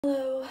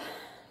Hello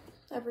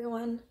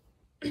everyone.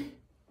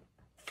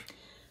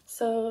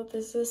 So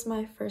this is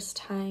my first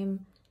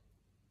time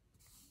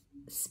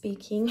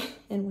speaking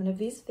in one of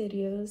these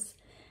videos.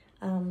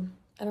 I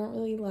don't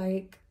really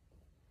like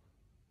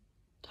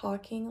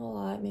talking a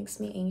lot. It makes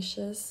me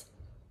anxious.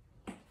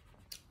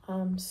 But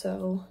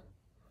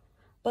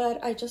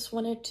I just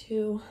wanted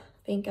to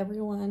thank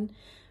everyone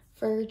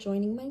for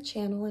joining my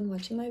channel and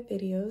watching my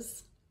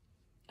videos.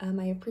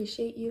 I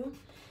appreciate you.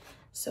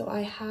 So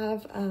I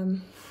have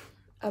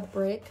a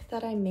brick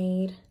that I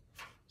made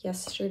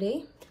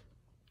yesterday,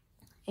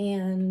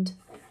 and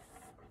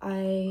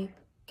I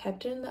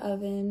kept it in the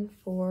oven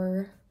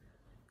for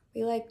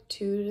maybe like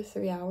 2 to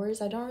 3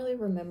 hours. I don't really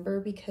remember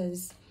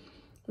because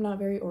I'm not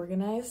very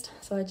organized,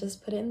 so I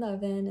just put it in the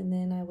oven, and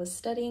then I was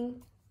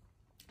studying.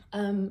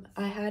 I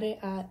had it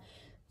at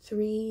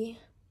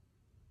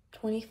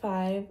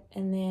 325,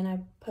 and then I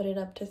put it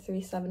up to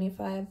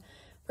 375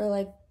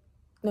 for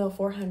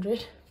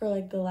 400 for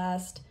like the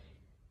last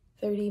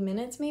 30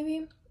 minutes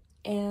maybe.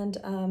 And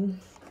I'm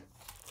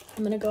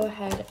gonna go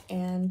ahead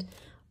and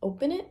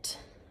open it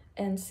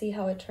and see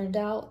how it turned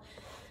out.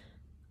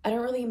 I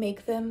don't really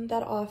make them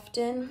that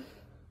often.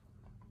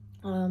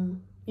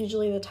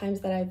 Usually the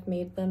times that I've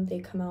made them, they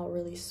come out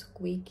really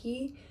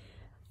squeaky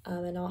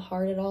and not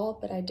hard at all,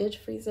 but I did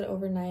freeze it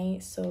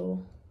overnight,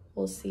 so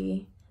we'll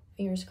see,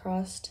 fingers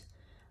crossed.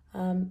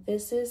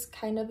 This is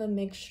kind of a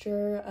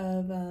mixture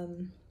of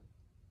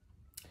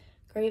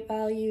Great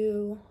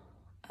Value,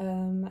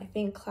 I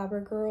think Clabber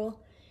Girl,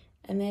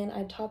 and then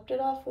I topped it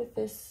off with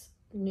this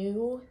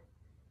new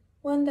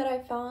one that I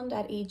found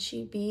at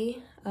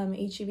H-E-B.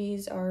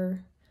 H-E-B's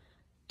are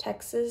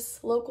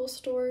Texas local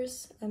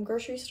stores,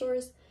 grocery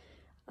stores.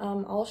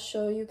 I'll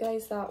show you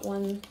guys that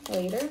one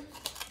later,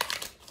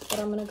 but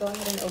I'm gonna go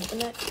ahead and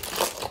open it.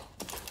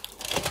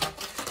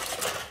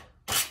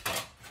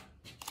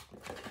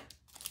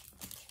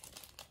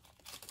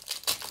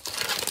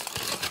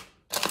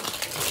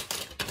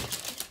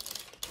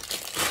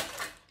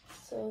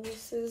 So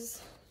this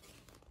is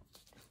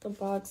the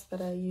box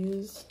that I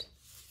used,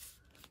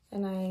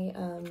 and I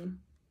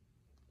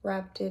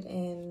wrapped it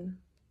in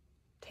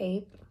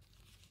tape.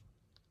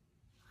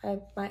 I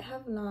might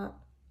have not,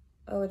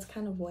 oh, it's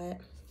kind of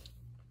wet.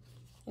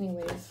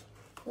 Anyways,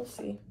 we'll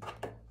see.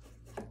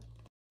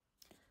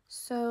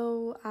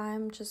 So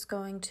I'm just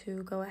going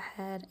to go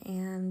ahead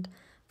and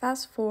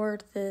fast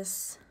forward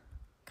this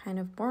kind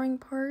of boring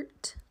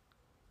part.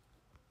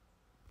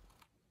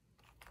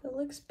 It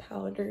looks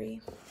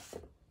powdery.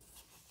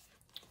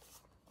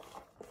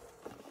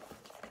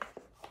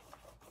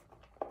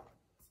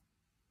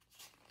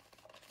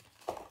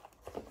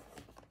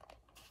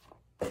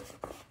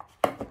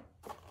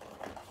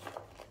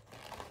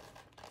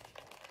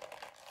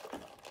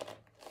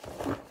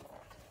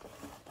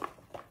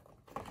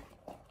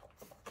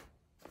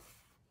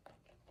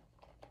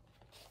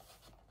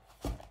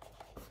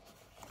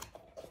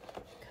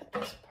 Cut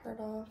this part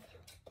off.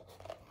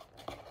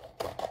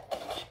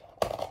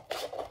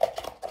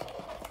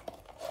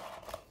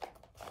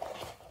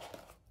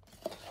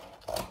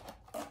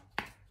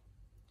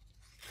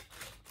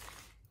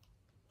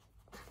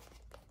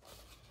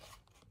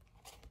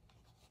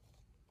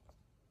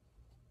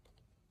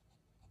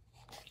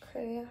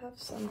 Okay, I have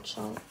some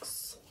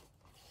chunks.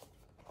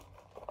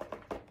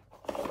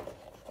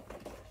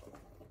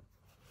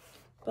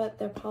 But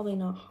they're probably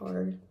not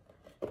hard.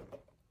 I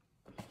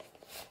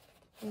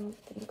don't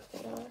think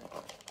they are.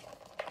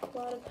 A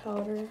lot of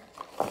powder.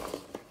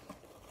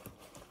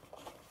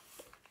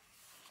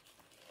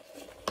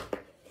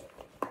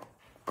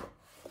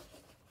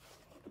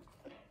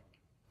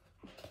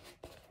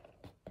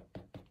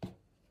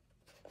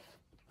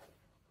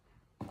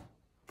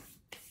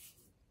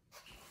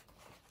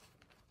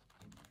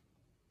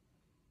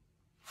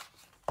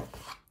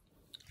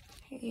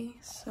 Okay,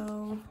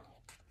 so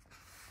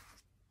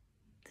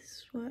this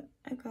is what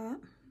I got.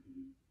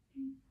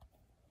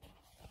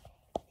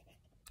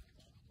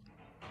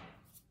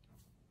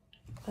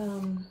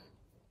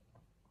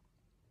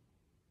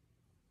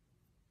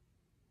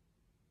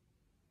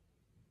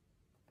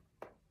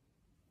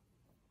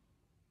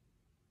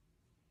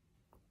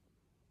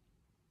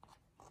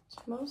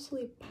 It's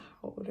mostly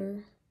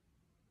powder.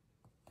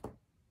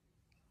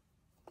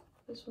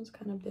 This one's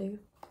kind of big.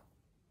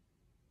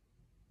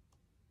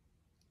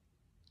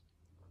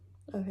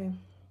 Okay,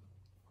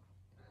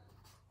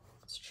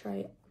 let's try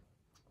it.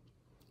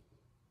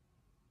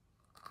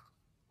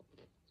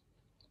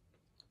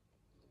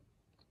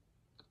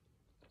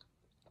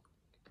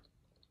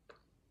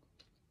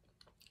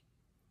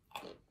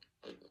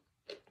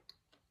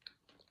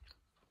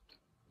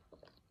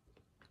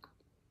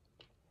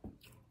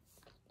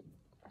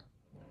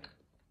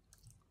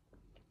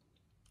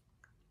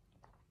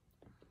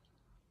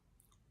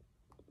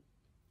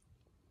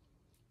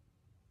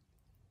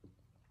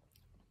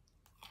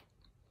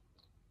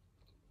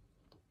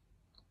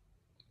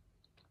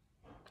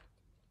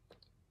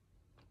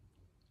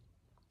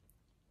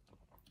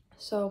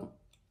 So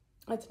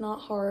it's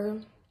not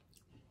hard.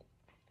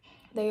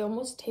 They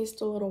almost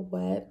taste a little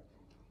wet.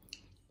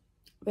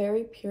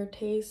 very pure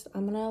taste.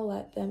 I'm gonna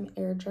let them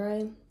air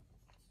dry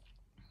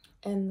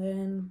and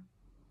then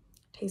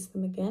taste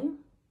them again.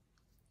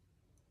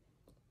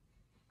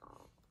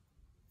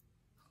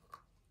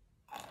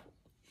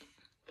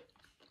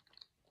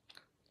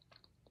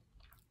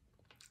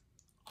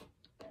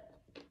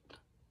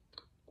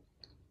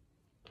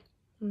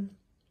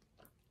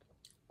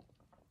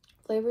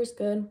 Flavor's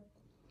good.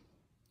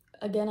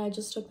 Again, I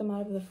just took them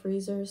out of the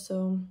freezer,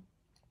 so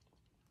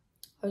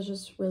I was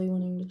just really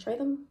wanting to try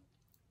them.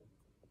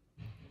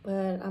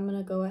 But I'm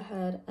gonna go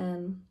ahead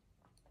and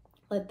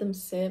let them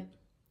sit.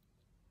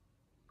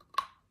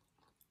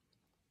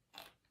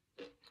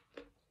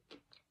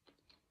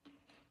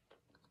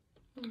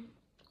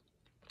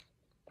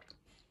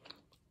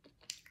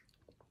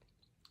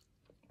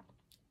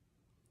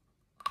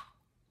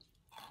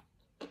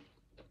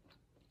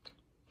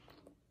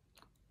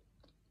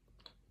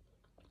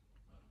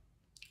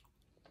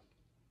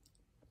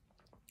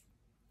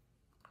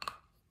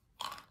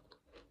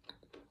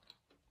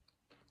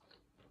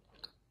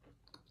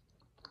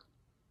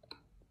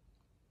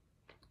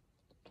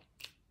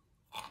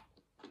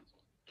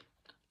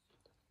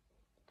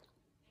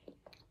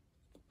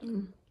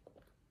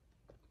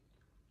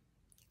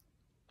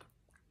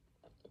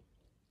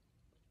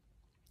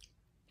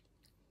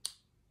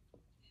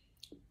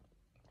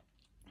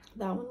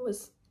 That one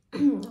was a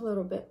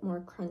little bit more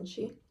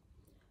crunchy.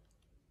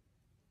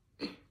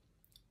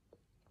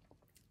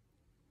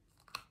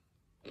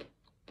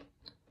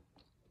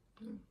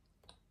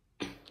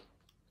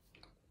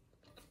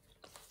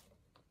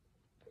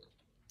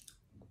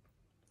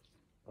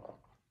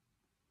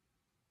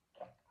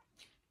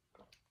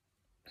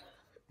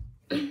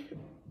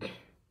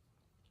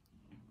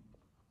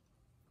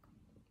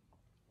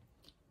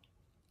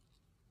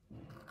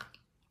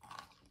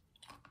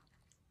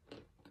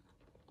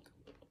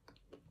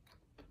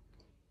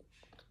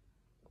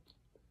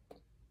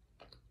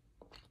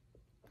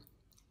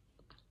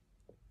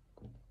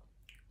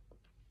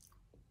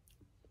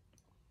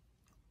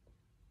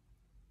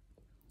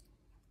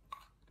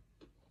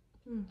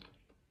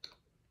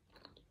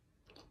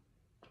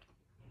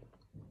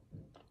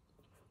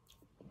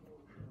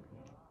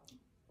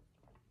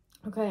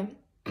 Okay,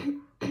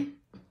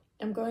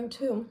 I'm going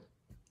to,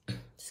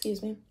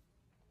 excuse me,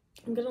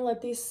 I'm gonna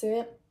let these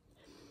sit,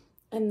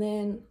 and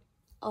then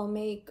I'll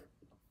make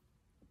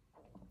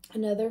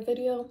another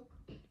video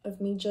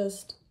of me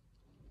just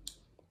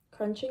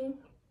crunching.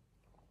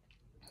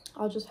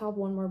 I'll just have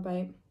one more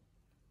bite.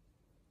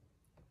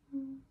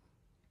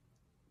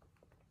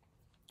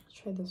 Let's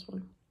try this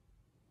one.